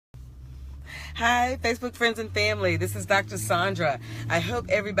Hi, Facebook friends and family. This is Dr. Saundra. I hope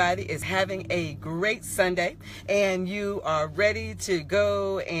everybody is having a great Sunday and you are ready to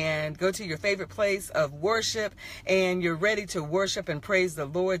go to your favorite place of worship and you're ready to worship and praise the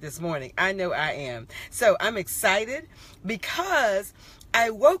Lord this morning. I know I am. So I'm excited because I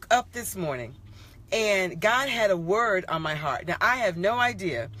woke up this morning and God had a word on my heart. Now, I have no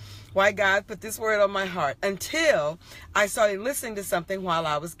idea why God put this word on my heart until I started listening to something while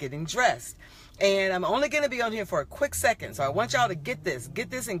I was getting dressed. And I'm only going to be on here for a quick second. So I want y'all to get this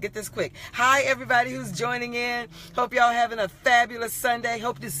quick. Hi, everybody who's joining in. Hope y'all having a fabulous Sunday.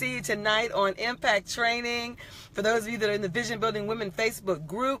 Hope to see you tonight on Impact Training. For those of you that are in the Vision Building Women Facebook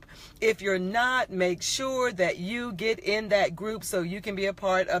group, if you're not, make sure that you get in that group so you can be a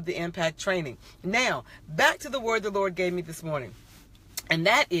part of the Impact Training. Now, back to the word the Lord gave me this morning. And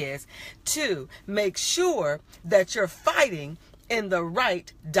that is to make sure that you're fighting in the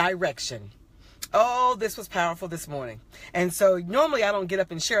right direction. Oh, this was powerful this morning. And so normally I don't get up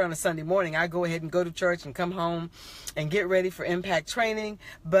and share on a Sunday morning. I go ahead and go to church and come home and get ready for Impact Training.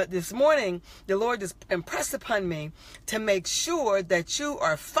 But this morning, the Lord just impressed upon me to make sure that you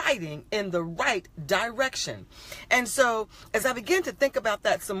are fighting in the right direction. And so as I began to think about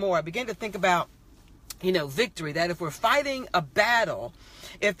that some more, I began to think about victory, that if we're fighting a battle,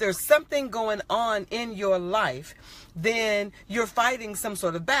 if there's something going on in your life, then you're fighting some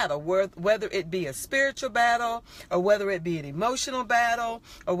sort of battle, whether it be a spiritual battle or whether it be an emotional battle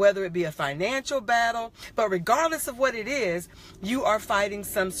or whether it be a financial battle. But regardless of what it is, you are fighting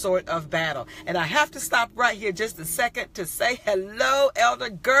some sort of battle. And I have to stop right here just a second to say hello, Elder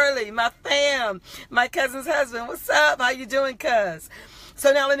Gurley, my fam, my cousin's husband. What's up? How you doing, cuz?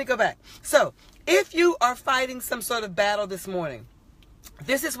 So now let me go back. So if you are fighting some sort of battle this morning,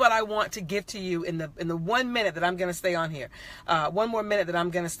 this is what I want to give to you in the 1 minute that I'm going to stay on here. One more minute that I'm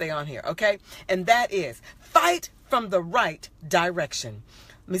going to stay on here, okay? And that is fight from the right direction.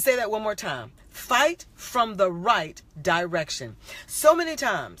 Let me say that one more time. Fight from the right direction. So many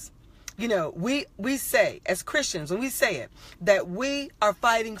times, we say as Christians, when we say it, that we are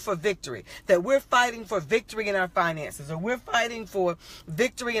fighting for victory, that we're fighting for victory in our finances, or we're fighting for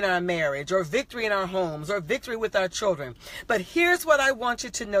victory in our marriage, or victory in our homes, or victory with our children. But here's what I want you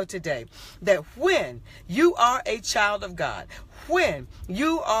to know today, that when you are a child of God, when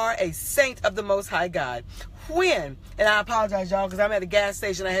you are a saint of the Most High God, and I apologize, y'all, because I'm at a gas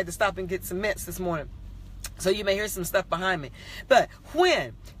station. I had to stop and get some mints this morning. So you may hear some stuff behind me. But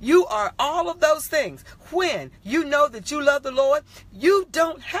when you are all of those things, when you know that you love the Lord, you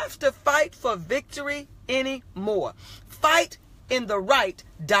don't have to fight for victory anymore. Fight in the right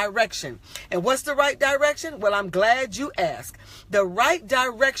direction. And what's the right direction? Well, I'm glad you asked. The right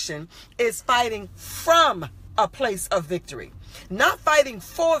direction is fighting from a place of victory. Not fighting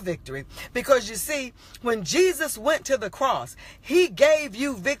for victory, because you see, when Jesus went to the cross, he gave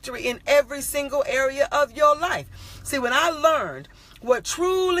you victory in every single area of your life. See, when I learned what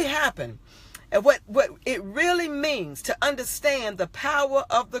truly happened and what it really means to understand the power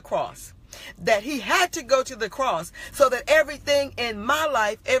of the cross, that he had to go to the cross so that everything in my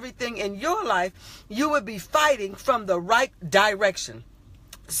life, everything in your life, you would be fighting from the right direction.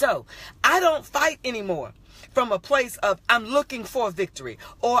 So I don't fight anymore from a place of I'm looking for victory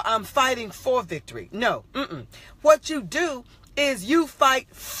or I'm fighting for victory. No. What you do is you fight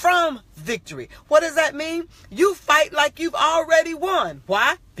from victory. What does that mean? You fight like you've already won.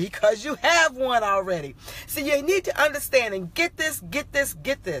 Why? Because you have won already. See, you need to understand and get this.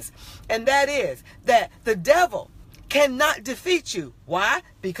 And that is that the devil cannot defeat you. Why?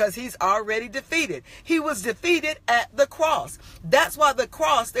 Because he's already defeated. He was defeated at the cross. That's why the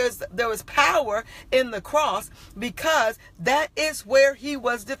cross, there was power in the cross, because that is where he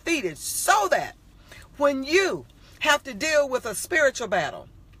was defeated. So that when you have to deal with a spiritual battle,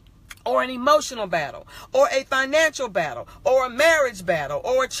 or an emotional battle, or a financial battle, or a marriage battle,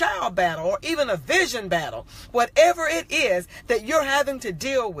 or a child battle, or even a vision battle, whatever it is that you're having to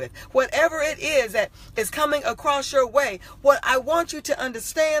deal with, whatever it is that is coming across your way, what I want you to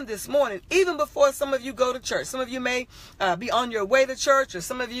understand this morning, even before some of you go to church, some of you may be on your way to church, or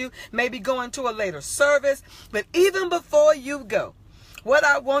some of you may be going to a later service, but even before you go, what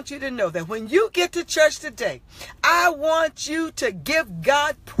I want you to know, that when you get to church today, I want you to give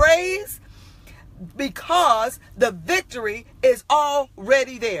God praise, because the victory is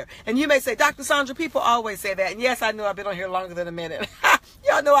already there. And you may say, Dr. Saundra, people always say that. And yes, I know I've been on here longer than a minute.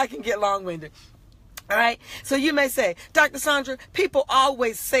 Y'all know I can get long-winded. All right. So you may say, Dr. Saundra, people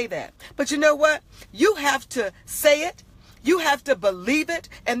always say that. But you know what? You have to say it. You have to believe it,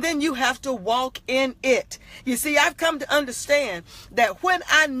 and then you have to walk in it. You see, I've come to understand that when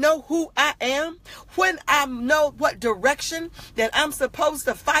I know who I am, when I know what direction that I'm supposed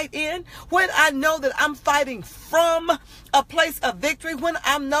to fight in, when I know that I'm fighting from a place of victory, when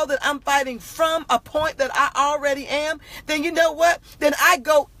I know that I'm fighting from a point that I already am, then you know what? Then I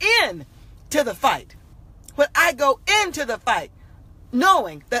go in to the fight. When I go into the fight,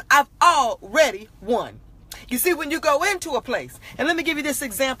 knowing that I've already won. You see, when you go into a place, and let me give you this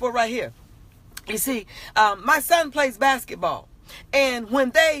example right here. You see, my son plays basketball, and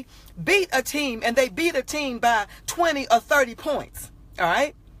when they beat a team, and they beat a team by 20 or 30 points, all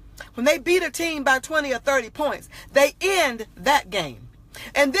right? When they beat a team by 20 or 30 points, they end that game.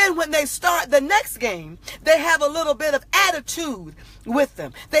 And then when they start the next game, they have a little bit of attitude with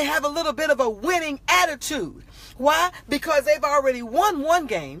them. They have a little bit of a winning attitude. Why? Because they've already won one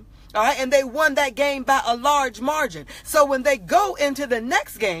game. All right, and they won that game by a large margin. So when they go into the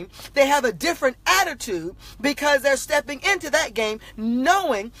next game, they have a different attitude because they're stepping into that game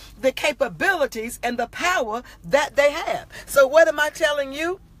knowing the capabilities and the power that they have. So what am I telling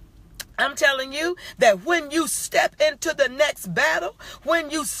you? I'm telling you that when you step into the next battle, when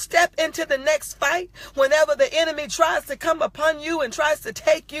you step into the next fight, whenever the enemy tries to come upon you and tries to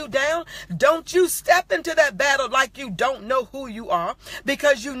take you down, don't you step into that battle like you don't know who you are,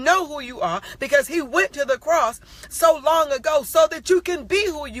 because you know who you are, because he went to the cross so long ago so that you can be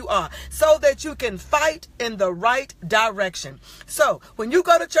who you are, so that you can fight in the right direction. So when you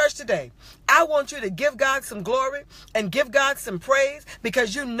go to church today, I want you to give God some glory and give God some praise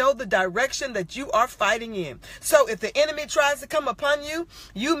because you know the direction that you are fighting in. So if the enemy tries to come upon you,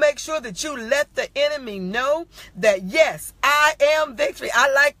 you make sure that you let the enemy know that, yes, I am victory. I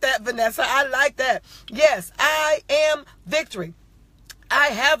like that, Vanessa. I like that. Yes, I am victory. I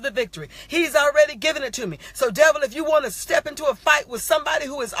have the victory. He's already given it to me. So, devil, if you want to step into a fight with somebody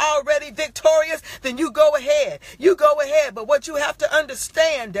who is already victorious, then you go ahead. You go ahead. But what you have to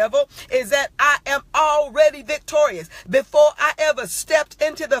understand, devil, is that I am already victorious. Before I ever stepped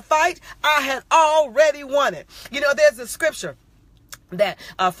into the fight, I had already won it. You know, there's a scripture that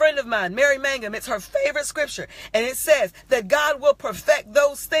a friend of mine, Mary Mangum, it's her favorite scripture. And it says that God will perfect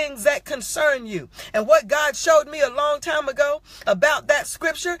those things that concern you. And what God showed me a long time ago about that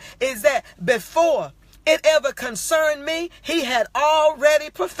scripture is that before it ever concerned me, he had already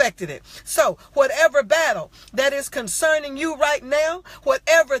perfected it. So whatever battle that is concerning you right now,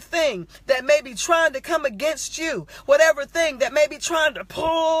 whatever thing that may be trying to come against you, whatever thing that may be trying to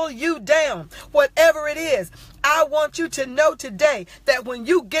pull you down, whatever it is, I want you to know today that when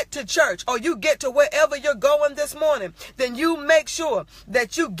you get to church or you get to wherever you're going this morning, then you make sure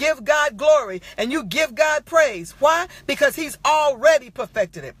that you give God glory and you give God praise. Why? Because he's already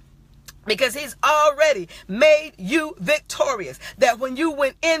perfected it. Because he's already made you victorious. That when you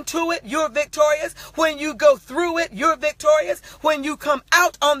went into it, you're victorious. When you go through it, you're victorious. When you come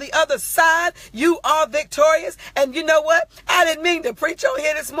out on the other side, you are victorious. And you know what? I didn't mean to preach on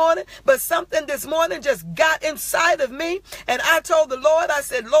here this morning, but something this morning just got inside of me. And I told the Lord, I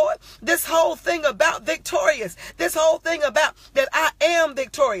said, Lord, this whole thing about victorious, this whole thing about that I am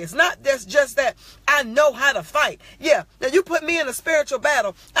victorious, not just that I know how to fight. Yeah, now you put me in a spiritual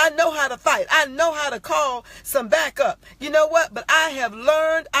battle. I know how to fight. I know how to call some backup. You know what? But I have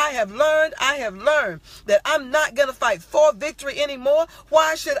learned that I'm not going to fight for victory anymore.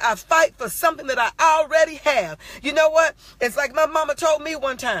 Why should I fight for something that I already have? You know what? It's like my mama told me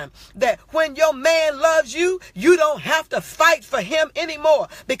one time that when your man loves you, you don't have to fight for him anymore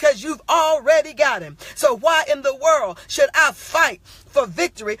because you've already got him. So why in the world should I fight for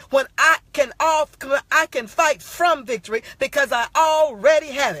victory when I can fight from victory because I already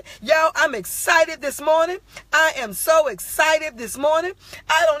have it? Y'all, I'm excited this morning. I am so excited this morning.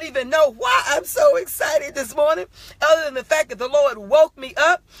 I don't even know why I'm so excited this morning, other than the fact that the Lord woke me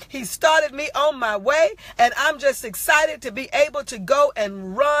up. He started me on my way, and I'm just excited to be able to go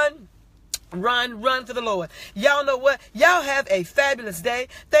and run for the Lord. Y'all know what? Y'all have a fabulous day.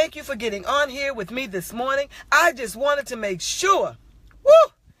 Thank you for getting on here with me this morning. I just wanted to make sure,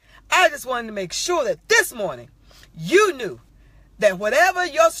 that this morning you knew that whatever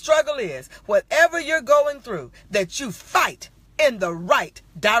your struggle is, whatever you're going through, that you fight in the right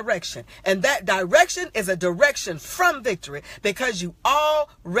direction. And that direction is a direction from victory because you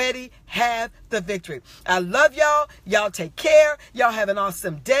already have the victory. I love y'all. Y'all take care. Y'all have an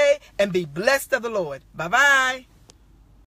awesome day and be blessed of the Lord. Bye-bye.